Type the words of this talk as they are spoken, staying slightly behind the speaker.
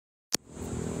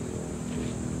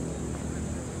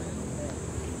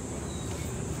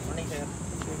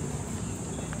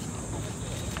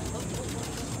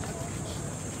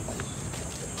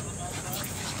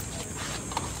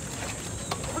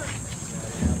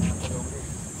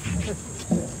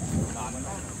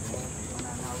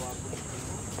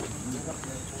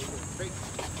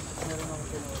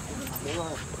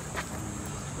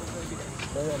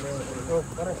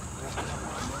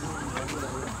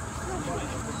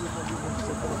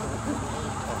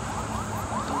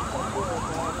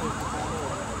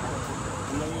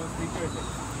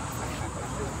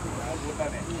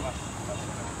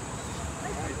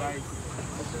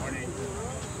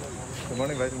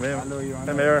morning, Mayor. Hello, Your Hi,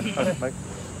 Honor. Mayor. Mike.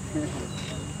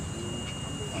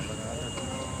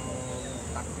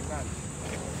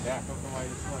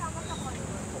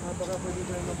 Baka pwede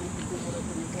tayo mabibigyan mo na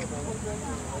po dito.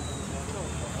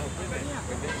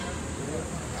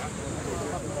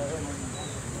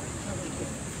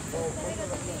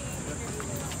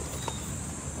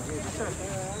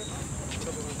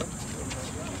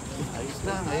 Ayos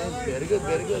lang, ayun. Very good,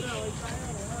 very good.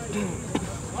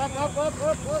 Up.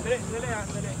 Dali.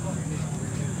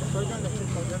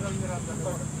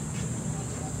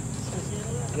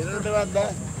 General Miranda.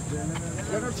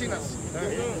 General Sinas.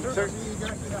 Sir.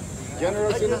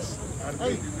 General Sinas.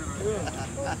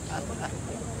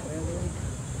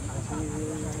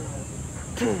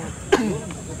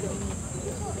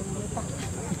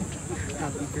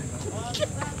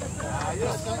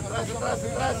 Ayos,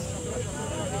 atras.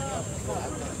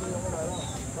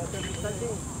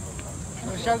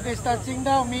 Social distancing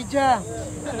daw, media.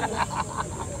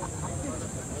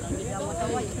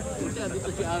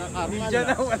 Media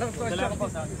daw, walang social.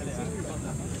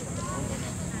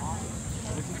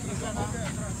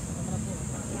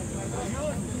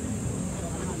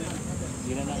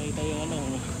 Hindi na nakita yung ano.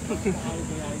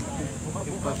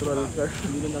 Patrol car.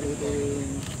 Hindi na nakita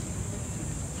yung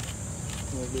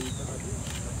mobile car.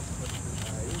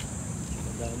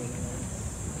 Madami na.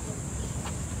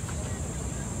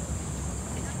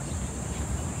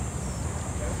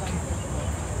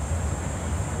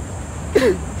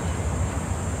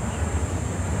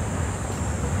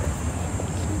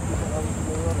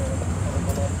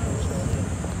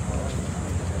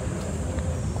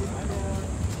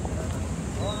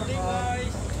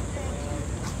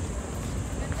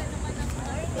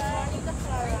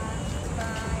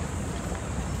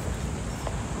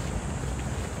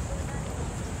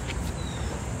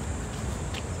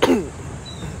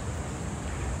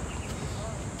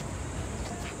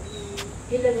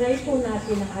 Ilagay po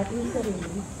natin ang ating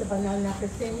sarili sa banal na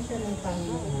presensya ng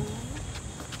Panginoon.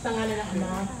 Sa ngalan ng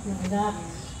Ama, ng Anak,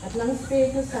 at ng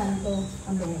Espiritu Santo.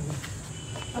 Amen.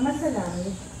 Ama sa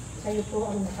langit, kayo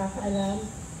po ang nakakaalam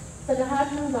sa lahat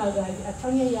ng bagay at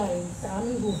pangyayari sa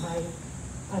aming buhay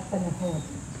at panahon.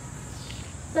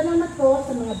 Salamat po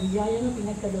sa mga biyayang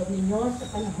pinagkaloob ninyo sa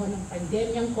panahon ng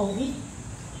pandemyang COVID,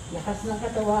 lakas ng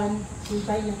katawan,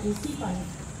 sipay ng isipan,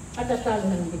 at tatag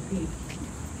ng dibdib.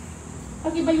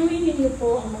 Pag-ibayuhin ninyo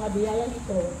po ang mga biyayang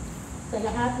ito sa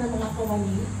lahat ng mga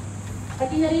kawani,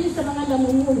 pati na rin sa mga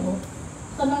namumuno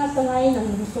sa mga sangay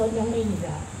ng lungsod ng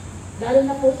Maynila, lalo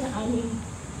na po sa aming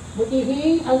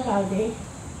butihing alkalde,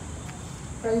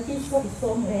 Francisco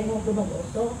Isko Moreno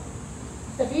Dumagoso,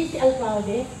 sa vice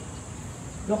alkalde,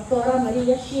 Dr.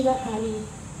 Maria Sheila Hani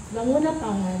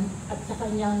Languna-Pangan at sa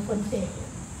kanyang konseho.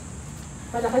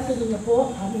 Palakasin niyo po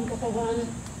ang aming katawan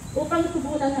upang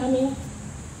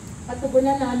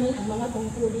patugunan namin ang mga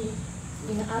tungkulin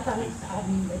inaatang sa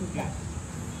aming balita.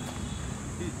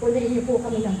 Punayin niyo po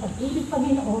kami ng pag-ibig,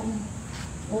 Panginoon,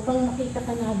 upang makita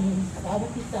ka namin sa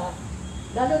bawat isa,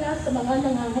 lalo na sa mga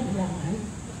nangangailangan,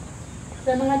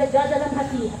 sa mga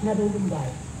nagdadalamhati at narulumbay.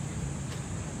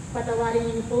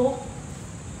 Patawarin niyo po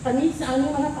kami sa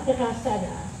aming mga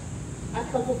pakikasala at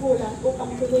pagkukulang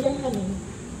upang tuluyan kami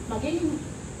maging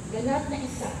ganap na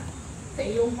isa sa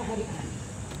iyong kaharian.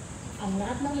 Ang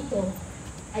lahat ng ito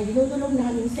ay dinudulog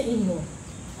namin sa inyo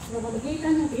na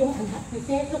mamagitan ng iyong anak ni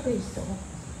Jesu Cristo,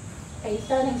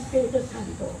 kaisa ng Espiritu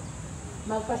Santo,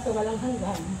 magpasawalang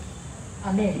hanggan.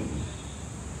 Amen.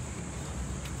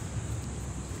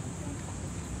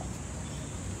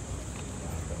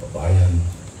 Kababayan,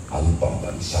 ang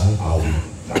pambansang awit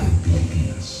ng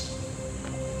Pilipinas.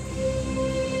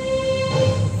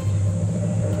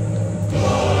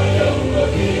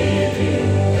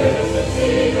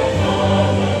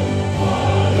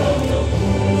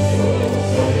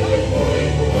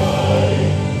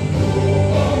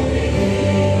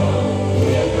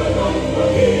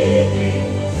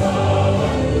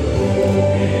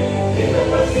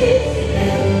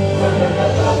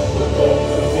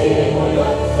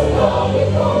 Sa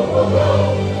langit ang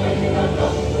pagkaw ay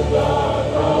tinatang mula.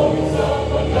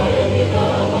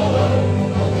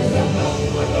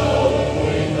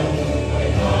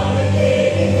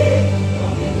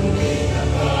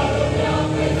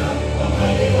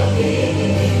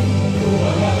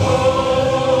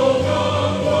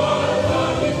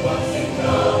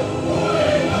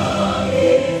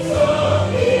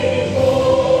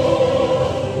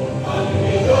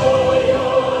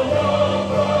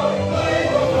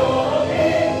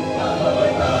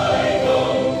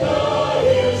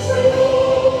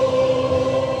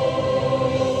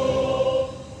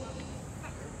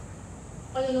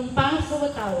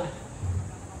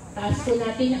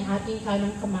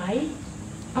 kamay.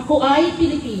 Ako ay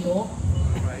Pilipino.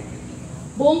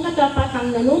 Buong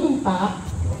katapatang nanunumpa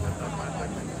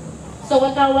sa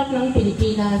watawat ng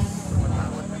Pilipinas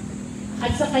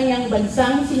at sa kanyang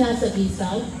bansang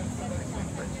sinasagisag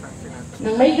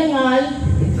ng may dangal,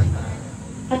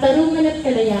 katarungan at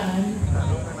kalayaan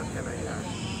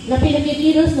na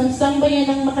pinagkikilos ng sambayan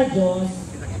ng makadiyos,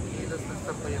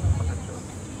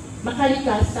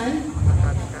 makalikasan,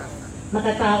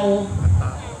 makatao,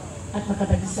 at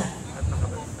makabansa.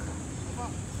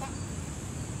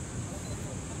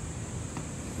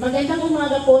 Magandang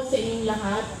umaga po sa inyong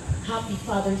lahat. Happy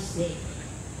Father's Day.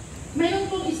 Mayroon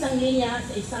pong isang linya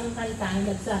sa isang kanta na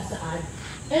nagsasaad,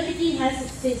 everything has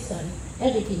its season,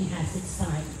 everything has its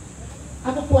time.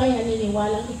 Ako po ay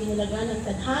naniniwalang itinalaga ng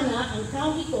tadhana ang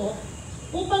taong ito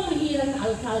upang mahirang na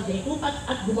alkalde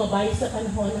at gumabay sa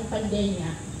panahon ng pandemya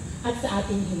at sa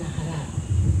ating hinaharap.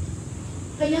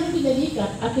 Kanyang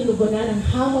pinalikat at tinugunan ang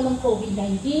hamon ng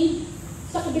COVID-19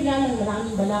 sa kabila ng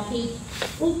maraming balakid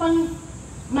upang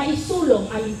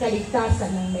maisulong ang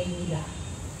kaligtasan ng Maynila.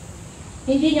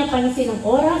 Hindi niya pansin ang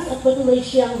oras at patuloy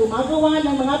siyang gumagawa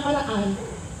ng mga paraan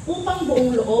upang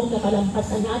buong loob na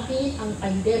malampasan natin ang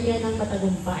pandemya ng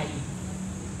matagumpay.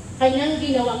 Kanyang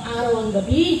ginawang araw ang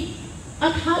gabi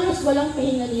at halos walang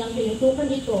pahinga niyang tinutukan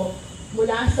ito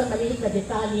mula sa maliit na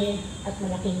detalye at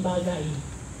malaking bagay.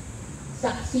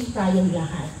 Saksi tayong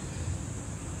lahat.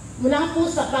 Mula po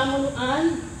sa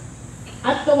pamunuan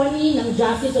at kawani ng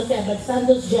Justice Jose Abad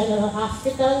Santos General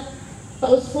Hospital,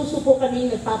 taus-puso po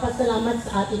kami nagpapasalamat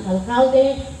sa ating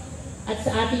alkalde at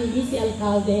sa ating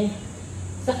vice-alkalde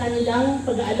sa kanilang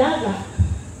pag-aalaga,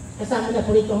 kasama na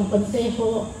po rito ang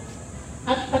konseho,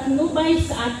 at patnubay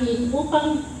sa atin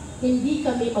upang hindi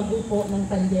kami magupo ng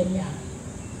pandemya.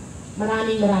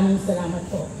 Maraming salamat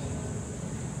po.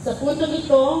 Sa puntong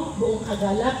ito, buong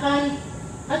kagalakan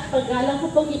at paggalang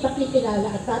ko pong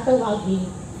ipakikilala at tatawagin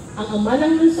ang ama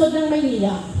ng lungsod ng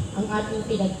Maynila, ang ating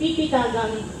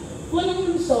pinagpipitagang punong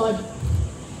lungsod,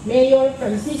 Mayor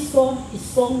Francisco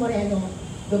Isko Moreno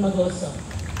Dumagoso.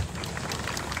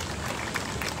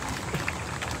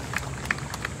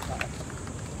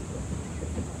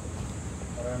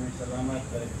 Maraming salamat,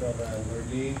 Director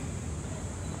Norly,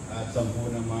 at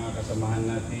 10 ng mga kasamahan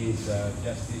natin sa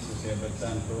Justice Jose Abad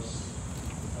Santos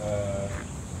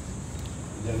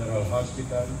General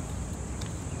Hospital,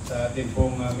 sa ating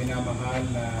pong minamahal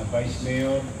na Vice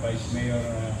Mayor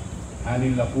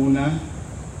Hanin Lacuna,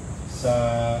 sa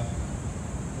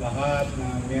lahat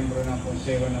ng miyembro ng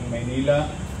Konseho ng Maynila,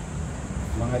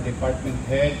 mga department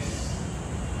heads,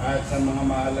 at sa mga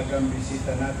mahalagang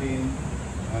bisita natin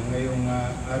ngayong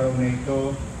araw na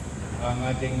ito, ang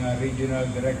ating Regional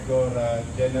Director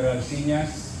General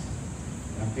Siñas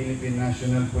ng Philippine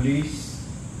National Police,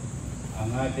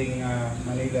 ang ating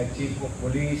Manila Chief of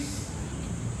Police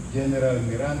General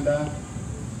Miranda,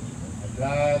 at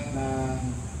lahat ng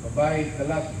babae,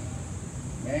 lalaki,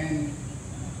 men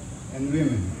and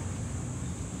women,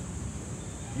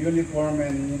 uniform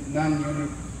and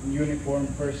non-uniform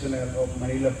personnel of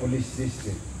Manila Police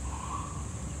District,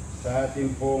 sa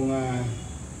ating pong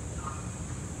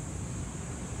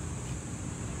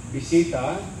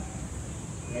bisita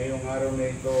ngayong araw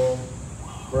na ito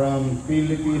from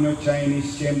Filipino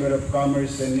Chinese Chamber of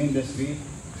Commerce and Industry,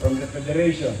 from the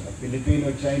Federation of Filipino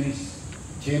Chinese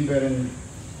Chamber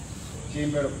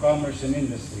of Commerce and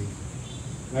Industry.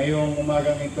 Ngayong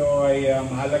umagang ito ay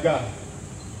mahalaga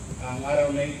ang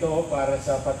araw na ito para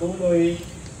sa patuloy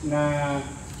na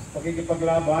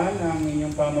pakikipaglaban ng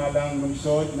inyong pamahalang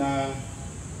lungsod na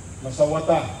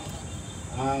masawata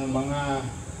ang mga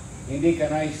hindi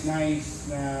kanais-nais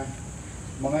na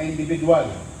mga individual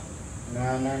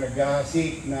na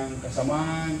naghahasik ng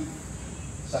kasamaan,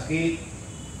 sakit,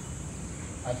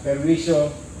 at perwisyo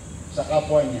sa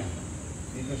kapwa niya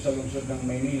dito sa lungsod ng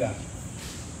Maynila.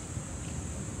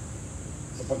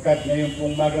 Sapagkat ngayon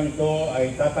pong umagang ito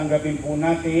ay tatanggapin po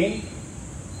natin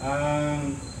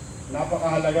ang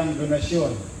napakahalagang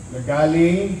donasyon na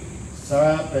galing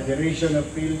sa Federation of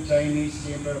Phil-Chinese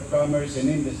Chamber of Commerce and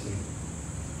Industry.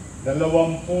 20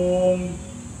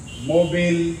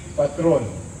 mobile patrol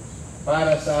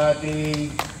para sa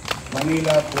ating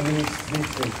Manila Police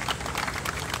District.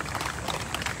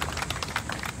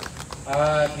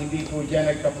 At hindi po dyan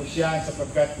nagtapos yan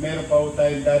sapagkat meron pa po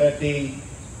tayong darating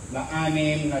na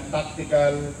 6 na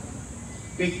tactical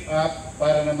pick-up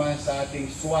para naman sa ating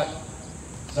SWAT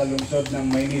sa lungsod ng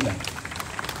Maynila.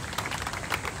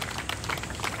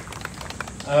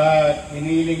 At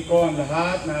hinihiling ko ang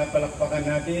lahat na palakpakan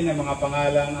natin ang mga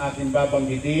pangalang ating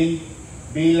babanggitin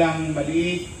bilang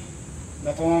maliit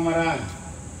na pamamaraan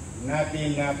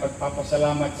natin na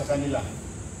pagpapasalamat sa kanila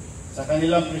sa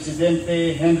kanilang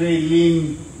Presidente Henry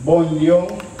Lim Bonyong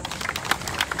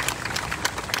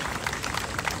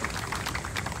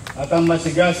at ang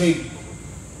masigasig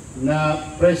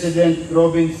na President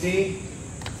Robin C.,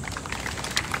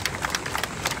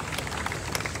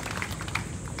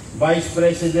 Vice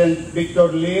President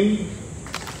Victor Lim,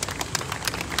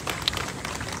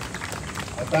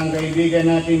 at ang kaibigan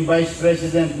natin Vice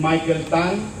President Michael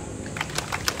Tan.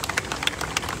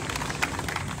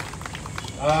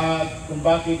 At kung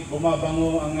bakit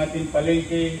bumabango ang ating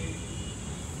palengke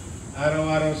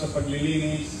araw-araw sa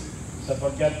paglilinis,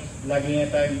 sapagkat lagi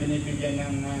niya tayong binibigyan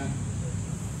ng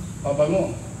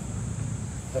pabango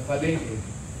sa palengke.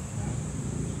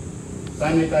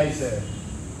 Sanitizer.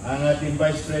 Ang ating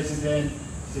Vice President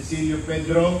Cecilio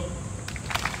Pedro,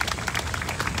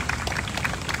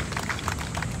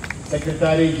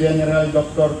 Secretary General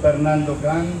Dr. Fernando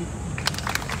Gan,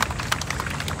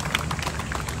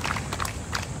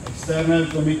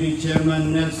 External Committee Chairman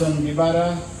Nelson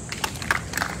Guevara,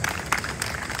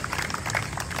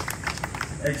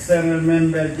 External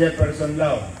Member Jefferson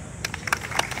Lau,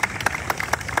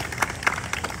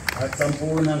 at 10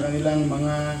 ng kanilang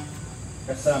mga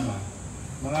kasama.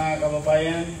 Mga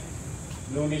kababayan,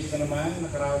 Lunes na naman,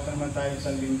 nakaraos na naman tayo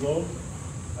sa linggo,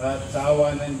 at sa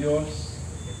awa ng Diyos,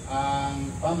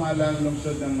 ang pamahalang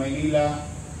lungsod ng Maynila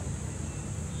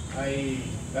ay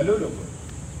nalulugod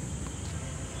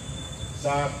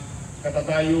sa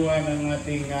katatayuan ng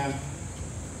ating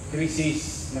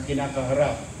krisis na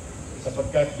kinakaharap,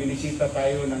 sapagkat binisita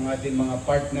tayo ng ating mga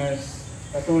partners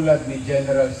katulad ni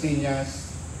General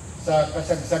Siñas sa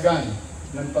kasagsagan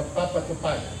ng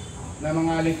pagpapatupad ng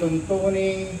mga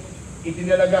alituntuning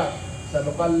itinalaga sa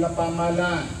lokal na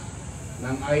pamahalaan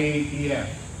ng IATF.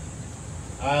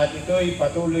 At ito'y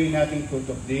patuloy nating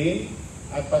tutupdin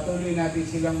at patuloy natin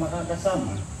silang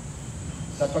makakasama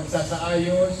sa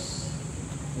pagsasaayos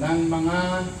ng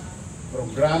mga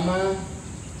programa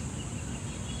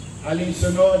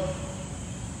alinsunod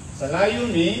sa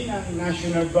layunin ng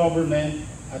national government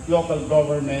at local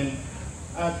government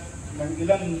at ng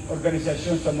ilang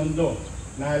organisasyon sa mundo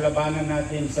na labanan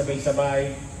natin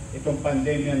sabay-sabay itong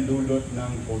pandemyang dulot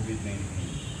ng COVID-19.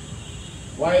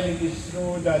 While it is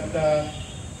true that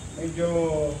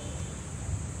medyo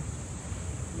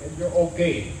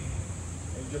okay,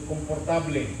 medyo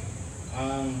komportable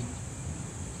ang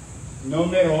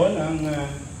numero ng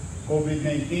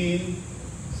COVID-19,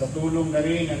 sa tulong na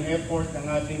rin ang effort ng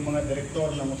ating mga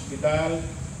direktor ng ospital,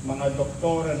 mga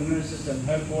doktor and nurses and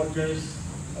health workers,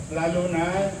 at lalo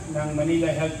na ng Manila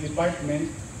Health Department,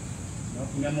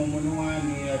 pinamumunuan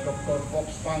ni Dr.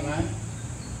 Fox Pangan,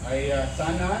 ay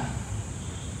sana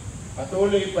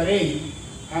patuloy pa rin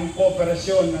ang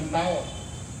kooperasyon ng tao.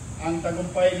 Ang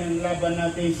tagumpay ng laban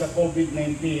natin sa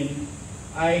COVID-19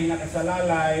 ay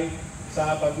nakasalalay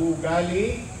sa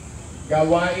pag-uugali,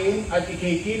 gawain at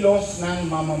ikikilos ng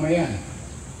mamamayan.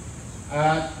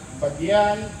 At pag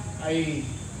yan ay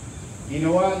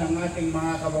ginawa ng ating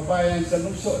mga kababayan sa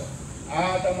lungsod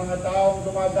at ang mga taong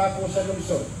dumadako sa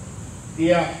lungsod,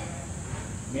 tiyak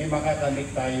may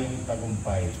makakamit tayong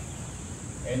tagumpay.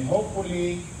 And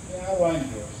hopefully, awa ng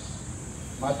Diyos,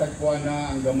 matagpuan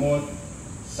na ang gamot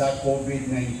sa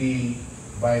COVID-19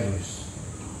 virus.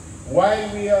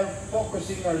 While we are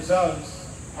focusing ourselves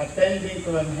attending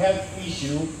to a health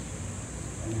issue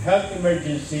and health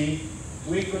emergency,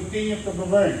 we continue to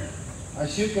govern.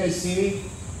 As you can see,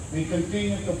 we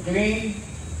continue to clean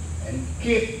and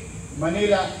keep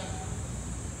Manila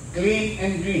clean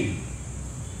and green.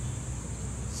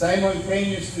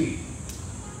 Simultaneously,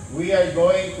 we are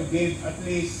going to give at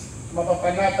least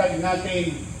mapapanatag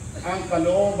natin ang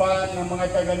kalooban ng mga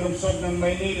taga-lungsod ng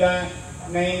Maynila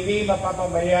na hindi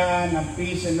mapapabayaan ang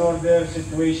peace and order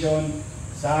situation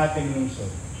sa ating lungsod.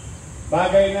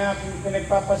 Bagay na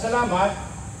pinagpapasalamat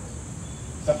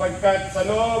sapagkat sa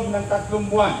loob ng 3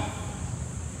 buwan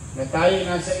na tayo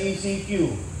nasa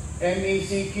ECQ,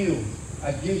 MECQ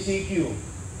at GCQ,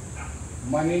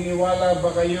 maniniwala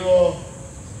ba kayo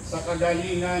sa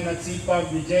kagalingan at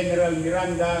sipag ni General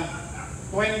Miranda?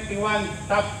 21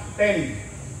 top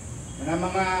 10 na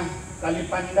mga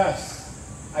talipandas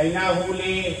ay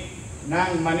nahuli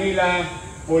ng Manila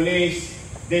Police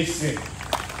District.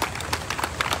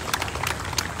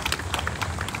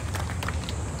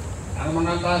 Ang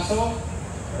mga kaso,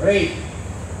 rape,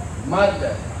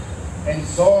 murder, and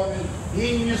so on,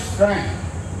 heinous crime,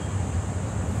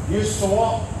 used to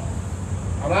walk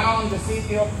around the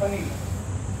city of Manila,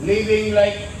 living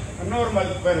like a normal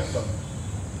person.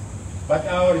 But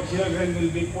our children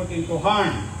will be put into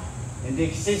harm in the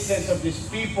existence of these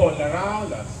people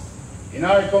around us, in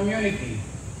our community,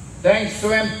 thanks to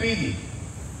MPD.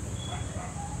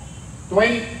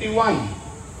 21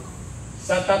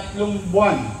 sa 3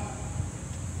 buwan,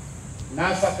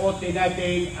 nasakotin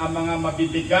natin ang mga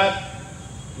mabibigat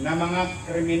na mga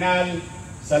kriminal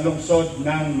sa lungsod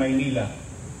ng Maynila.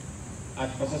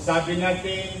 At masasabi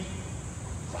natin,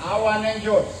 sa awa ng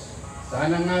Diyos,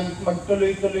 sana nga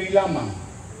magtuloy-tuloy lamang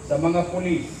sa mga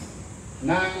pulis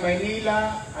na ang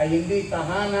Maynila ay hindi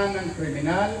tahanan ng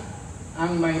kriminal.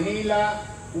 Ang Maynila,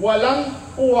 walang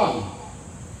puwang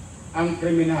ang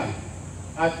kriminal.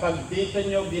 At pag dito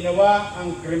nyo ginawa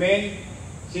ang krimen,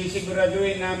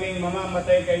 sisiguraduhin namin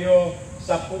mamamatay kayo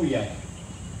sa puyat.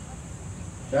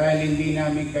 Dahil hindi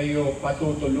namin kayo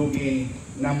patutulugin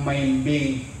ng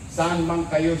maimbing saan man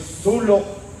kayo sulok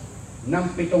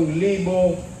ng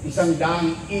 7,100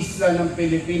 isla ng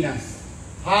Pilipinas.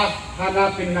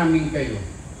 Hanapin namin kayo.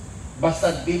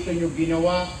 Basta dito nyo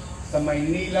ginawa sa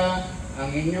Maynila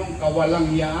ang inyong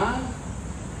kawalangyaan,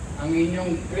 ang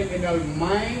inyong criminal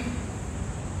mind,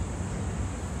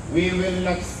 we will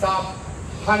not stop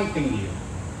hunting you.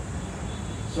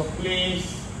 So please,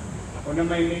 ako na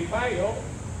may payo,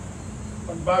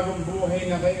 pagbagong buhay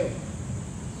na kayo.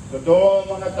 Totoo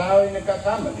mga tao ay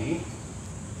nagkakamali,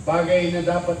 bagay na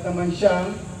dapat naman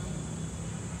siyang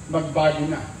magbago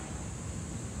na.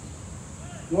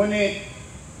 Ngunit,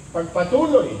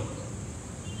 pagpatuloy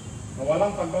na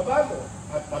walang pagbabago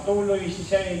at patuloy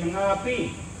siya ay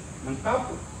nangapi ng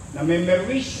kapo na may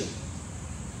merwisyo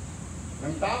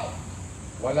ng tao,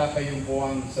 wala kayong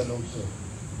buwang sa lungsod.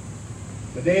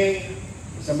 Today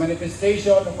is a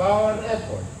manifestation of our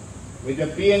effort with the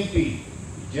PNP,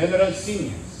 General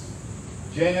Seniors,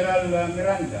 General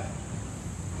Miranda,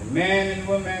 the men and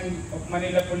women of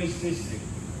Manila Police District,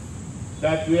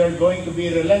 that we are going to be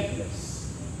relentless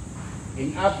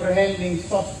in apprehending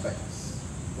suspects,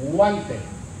 wanted,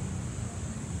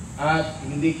 at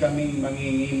hindi kami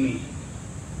mangingimi.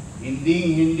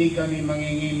 Hindi kami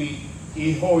mangingimi.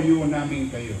 Ihoyo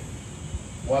namin kayo.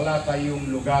 Wala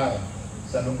kayong lugar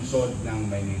sa lungsod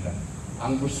ng Maynila.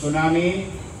 Ang gusto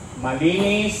namin,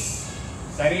 malinis,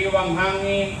 sariwang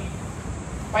hangin,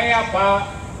 payapa,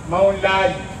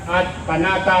 maunlad at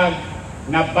panatag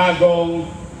na bagong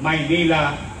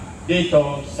Maynila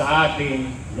dito sa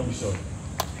ating lungsod.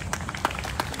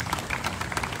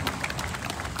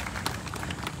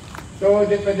 To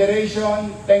the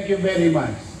Federation, thank you very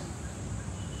much.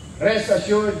 Rest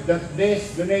assured that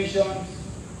these donations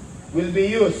will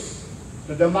be used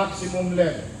to the maximum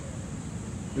level.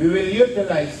 We will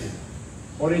utilize it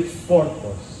for its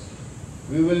purpose.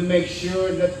 We will make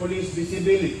sure that police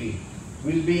visibility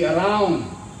will be around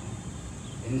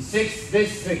in 6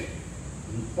 districts,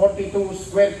 in 42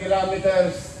 square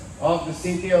kilometers of the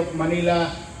city of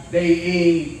Manila, day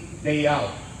in, day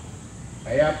out.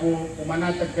 Kaya po,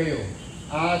 pumanatag kayo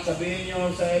at sabihin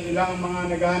nyo sa ilang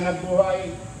mga naghahanap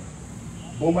buhay,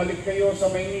 bumalik kayo sa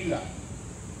Maynila.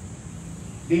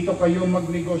 Dito kayo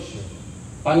magnegosyo.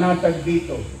 Panatag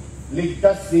dito.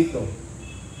 Ligtas dito.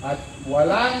 At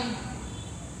walang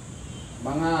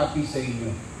mga api sa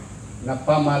inyo na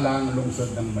pamalang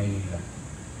lungsod ng Maynila.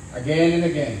 Again and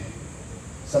again,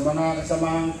 sa mga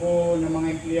kasamahan ko ng mga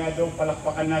empleyado,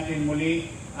 palakpakan natin muli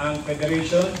ang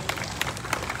Federation,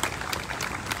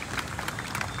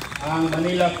 ang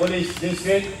Manila Police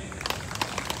District,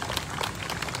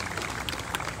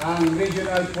 ang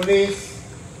Regional Police,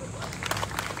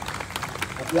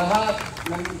 at lahat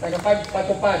ng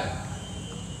tagapagpatupad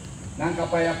ng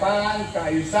kapayapaan,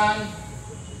 kaayusan,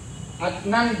 at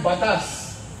ng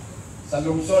batas sa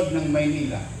lungsod ng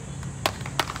Maynila.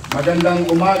 Magandang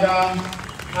umaga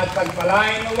at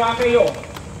pagpalain nawa kayo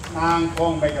ng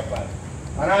Kong May Kapal.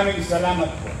 Maraming salamat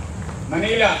po.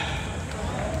 Manila,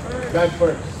 God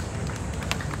first.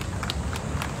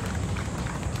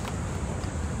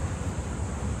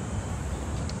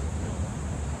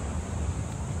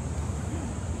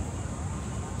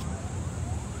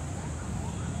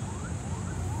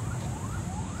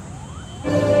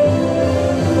 Mahal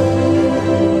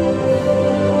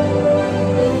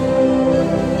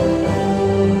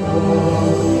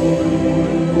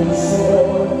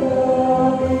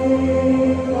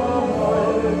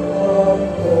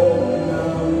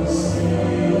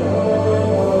ang ng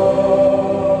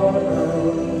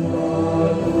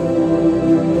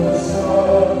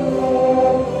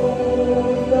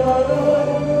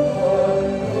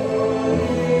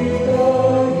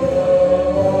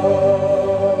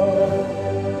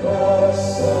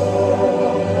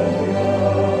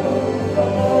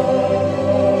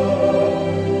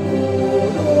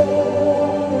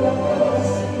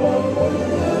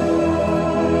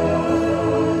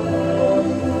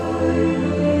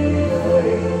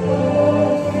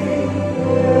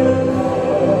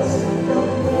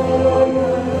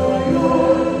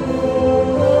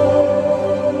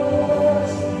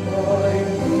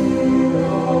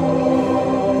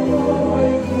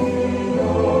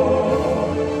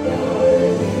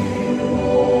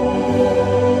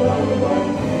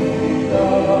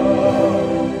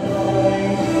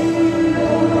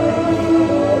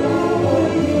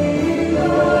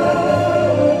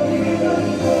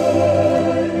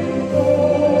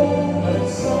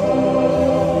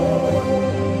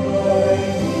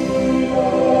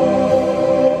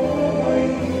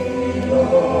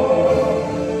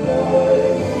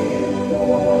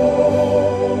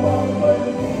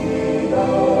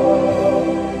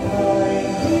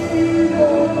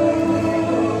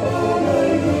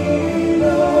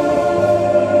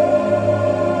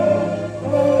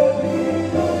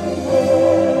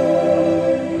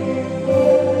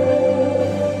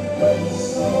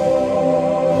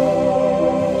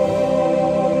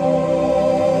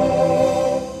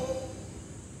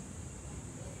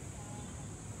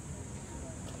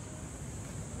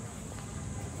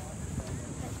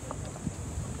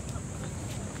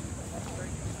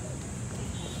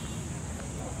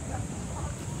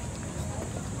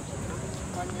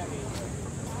kanya eh.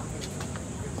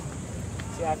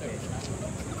 Si ate.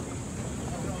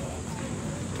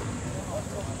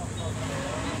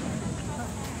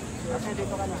 Ate,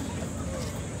 dito ka na.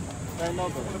 Turn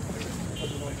over.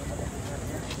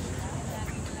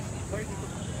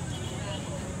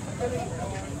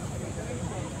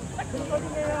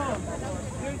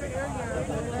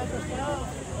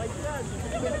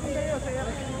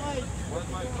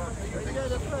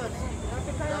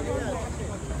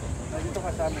 Dito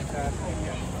ka sa amin sa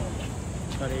kanya.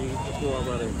 Pare, kukuha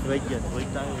pa rin. Right yan.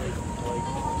 Right tayo. Right.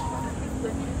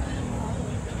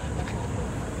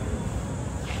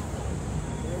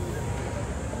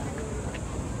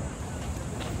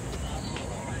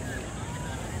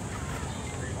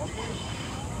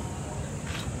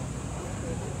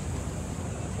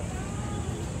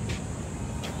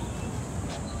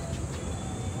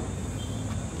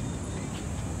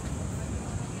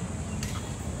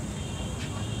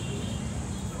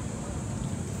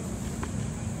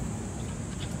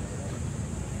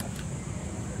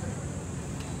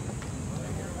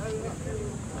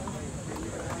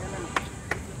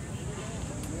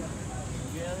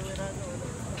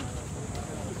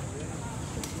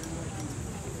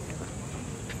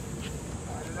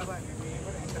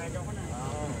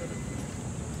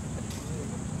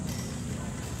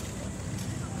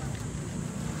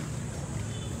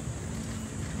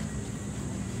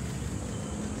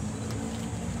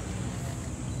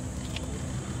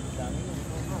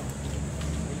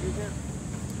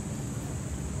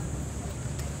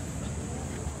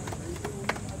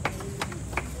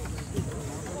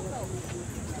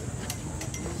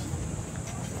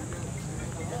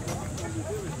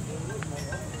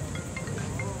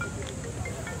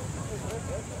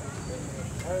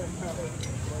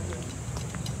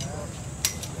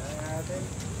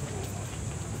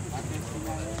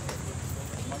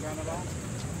 Magana ba?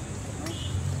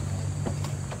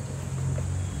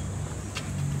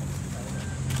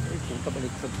 Ay, punta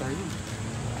baliktad tayo.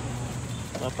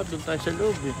 Dapat doon tayo sa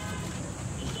loob eh.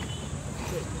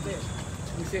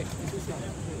 Isi.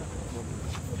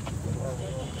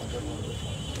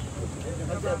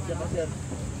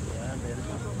 Yan, meron.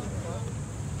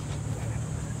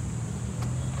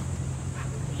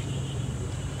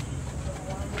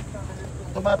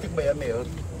 Automatic ba yan, Mayor?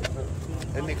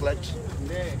 May clutch?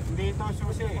 Hindi ito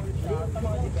susi.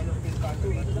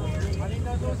 Mali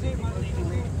na susi.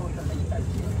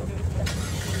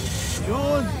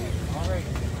 Yun! Okay.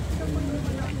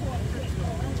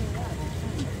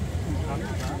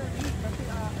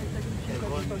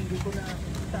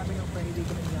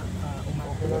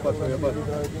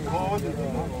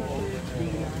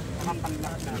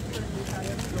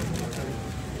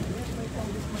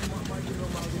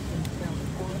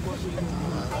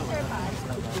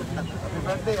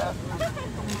 Birthday ah.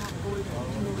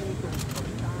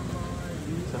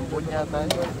 Sampun yata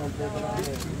yun.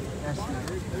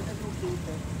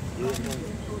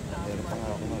 Meron pa nga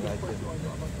ako mag-gadget.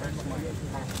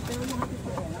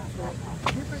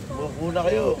 Una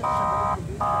kayo.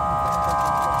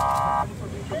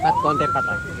 At konti pa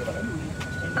tayo.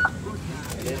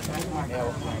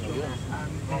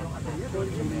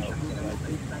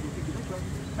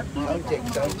 Sound check,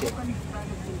 sound check.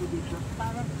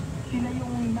 Sila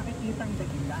yung nakikitang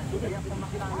dahilan. Kaya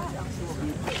pumakalaman ang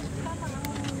sulit.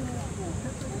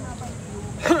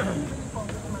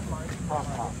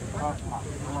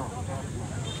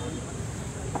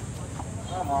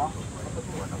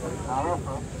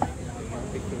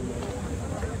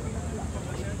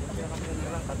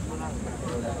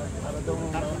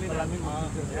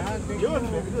 Yun.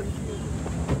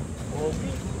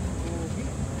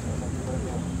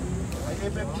 May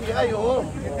FFCI, oh.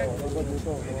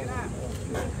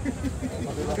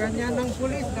 Ganyan ng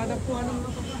pulis, dadagpuan ng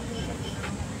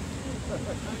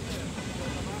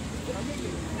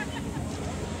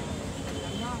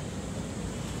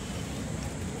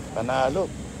Panalo.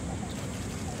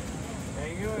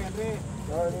 Thank you, Henry.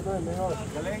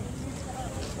 Galing.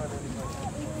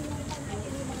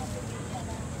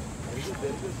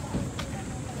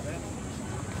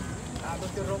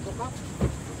 Abot yung Robocop.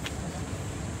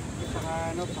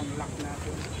 Saka ano, pang-lock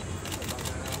natin.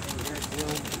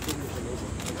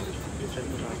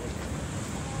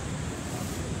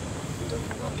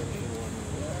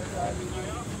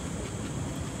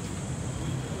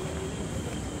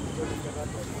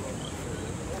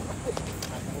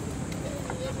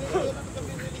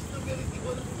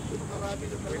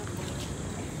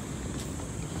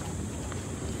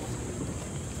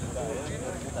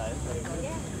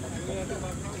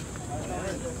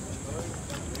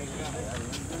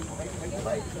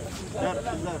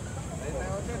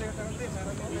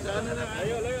 Sana na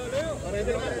kayo.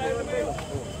 Ready.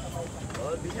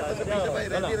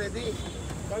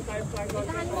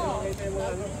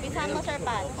 Pisahan mo, Sir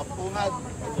Pat. Kapungad.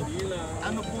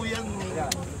 Ano po yan?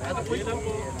 Ano po yung...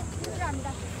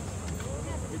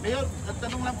 Mayor, at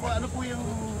tanong lang po, ano po yung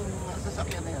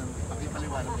sasakyan na yan?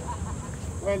 Pakipaliwanag po.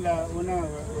 Well, una,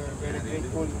 we're very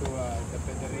grateful to the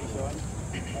Federation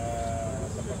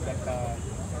sapagkat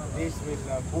this will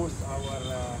boost our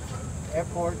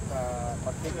effort,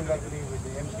 particularly with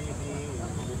the MPD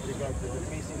with regard to the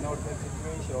peace and order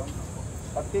situation,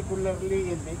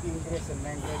 particularly in the ingress and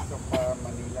egress of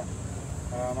Manila.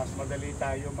 Mas madali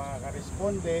tayo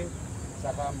makaka-responde,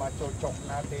 saka machochok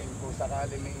natin kung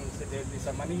sakali may insidente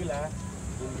sa Manila,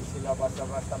 hindi sila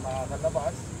basta-basta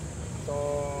makakalabas. So,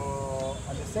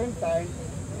 at the same time,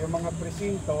 yung mga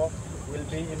presinto will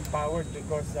be empowered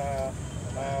because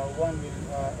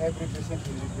every precinct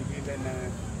will be given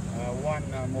one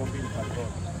mobile patrol.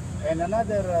 And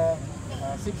another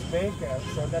 6 vehicles,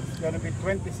 so that's going to be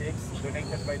 26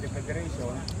 donated by the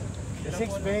Federation. The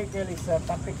 6th vehicle is a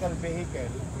tactical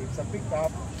vehicle. It's a pickup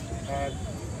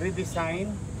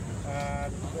redesigned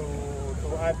to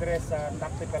address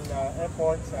tactical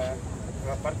efforts,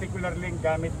 particularly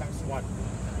gamit ng SWAT.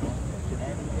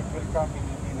 And it will come in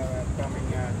coming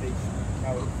days.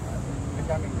 In the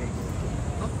coming days.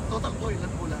 Total po,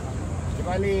 ilan po lang?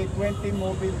 Bali, 20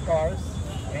 mobile cars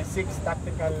and 6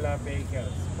 tactical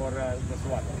vehicles for the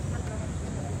SWAT.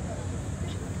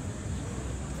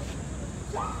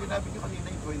 Sinabi nyo kanina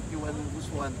yung 21 who's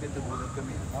wanted, nagulat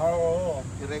kami. Oo.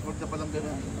 I-record na palang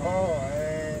gano'n. Oo,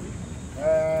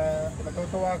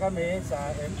 natutuwa kami sa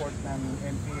effort ng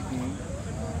MPD,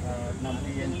 ng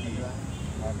PNP.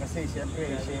 Kasi siyempre,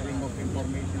 sharing of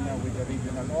information na with the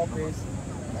regional office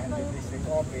and the district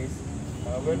office.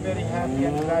 We're very happy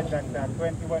and glad that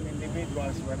 21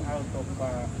 individuals were out of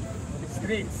the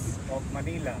streets of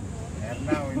Manila and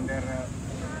now in their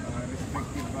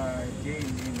respective jail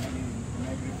in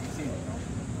every precinct.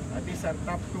 These are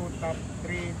top 2, top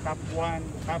 3, top 1,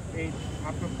 top 8,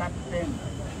 up to top 10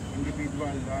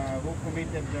 individuals who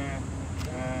committed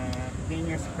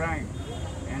heinous crime.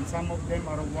 And some of them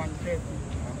are wanted.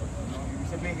 Ibig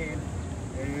sabihin,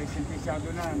 sentensyado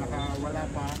na, nakawala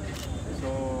pa. So,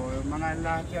 mga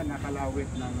lahat yan nakalawit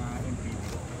ng MPD.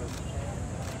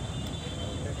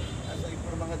 Asa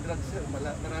for mga drugs, sir,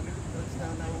 maraming drugs na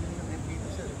nahuli ng MPD,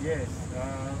 sir. Yes.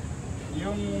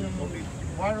 Yung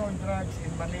war on drugs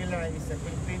in Manila is a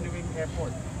continuing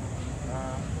effort.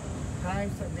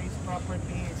 Crimes against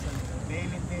property is a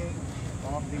daily thing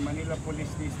of the Manila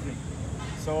Police District.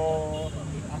 So,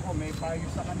 ako may payo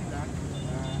sa kanila.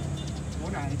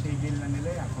 Una, itigil na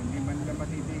nila yan. Kung di man nila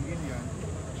matitigil yan,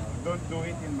 don't do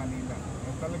it in Manila.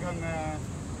 Talagang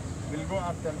we'll go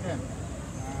after them.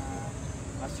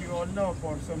 As you all know,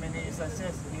 for so many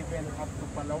instances, even up to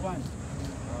Palawan,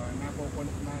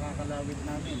 nakakalawit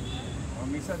namin.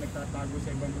 Minsan nagtatago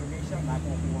sa ibang probinsya,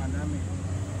 nakukuha namin.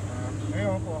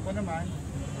 Ngayon po ako naman,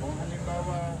 kung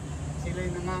halimbawa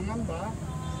sila'y nangangamba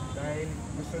dahil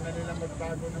gusto na nila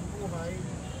magbago ng buhay,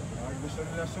 gusto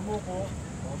nila sumuko,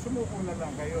 sumuko na lang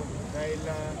kayo. Dahil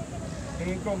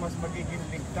tingin ko mas magiging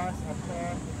ligtas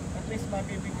at least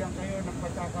mabibigyan kayo ng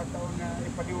pagkakataon na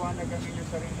ipaliwanag ang inyong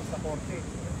sarili sa korte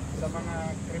sa mga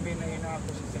krimen na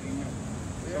inaakusa sa inyo.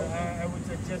 So I would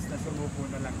suggest na sumuko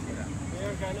na lang sila.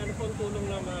 Mayor, ano po ang tulong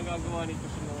na magagawa nito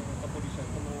sa mga kapulisan?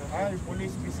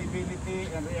 Police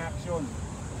visibility and reaction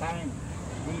time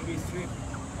will be swift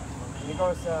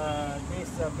because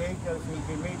these vehicles will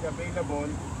be made available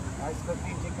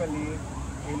strategically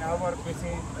in our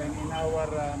precinct and in our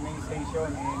main station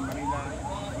in Manila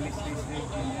Police District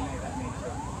in the United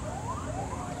Nations.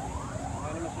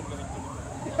 Ano masulat ito?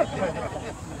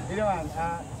 Hindi naman,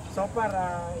 so far,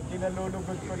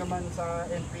 kinalulugod ko naman sa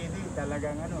MPD,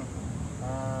 talagang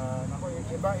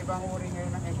ibang uri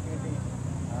ngayon ng MPD.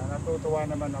 Natutuwa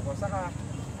naman ako. Saka,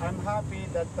 I'm happy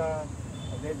that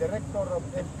the director of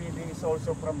MPD is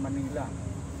also from Manila.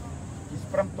 He's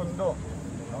from Tondo,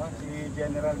 si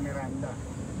General Miranda.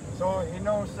 So, he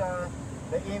knows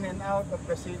the in and out of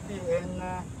the city and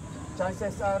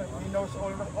chances are he knows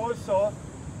also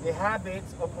the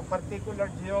habits of a particular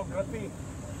geography.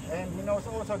 And he knows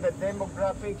also the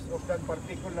demographics of that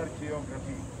particular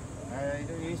geography.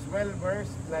 He is well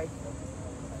versed, like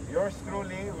yours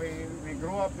truly. We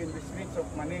grew up in the streets of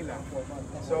Manila.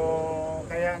 So,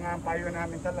 kaya nga ang payo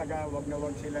namin talaga, wag na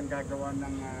wag silang gagawa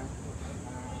ng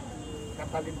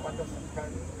katalimpas,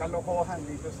 kalokohan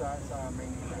dito sa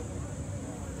Manila.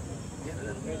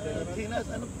 Sinas,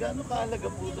 gaano kahalaga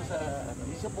po ito sa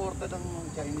suporta ng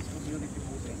Chinese community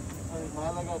po sa inyo? Ay,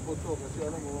 mahalaga po ito kasi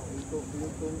alam mo,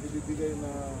 itong ibibigay na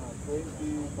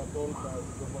 20 patrol cars,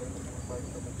 ito po ay mag-invite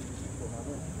sa motivation po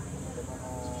namin. Sa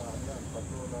mga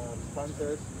patrol na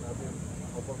sponsors natin,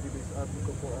 mapabilis at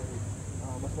ito po ay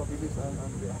mas mabilis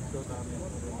ang reaction namin.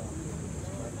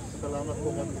 Salamat po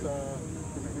kami sa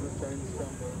Filipino Chinese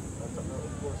Chamber at saka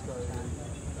of course kay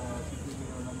City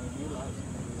Mayor ng Maynila,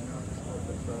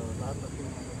 sa lahat ng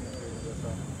pinagpapalala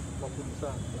sa papunsa,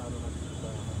 lalo na sa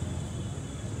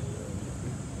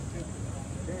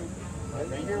okay.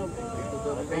 Thank you.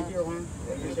 Thank you.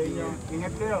 Thank you sa inyo.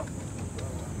 Ingat kayo.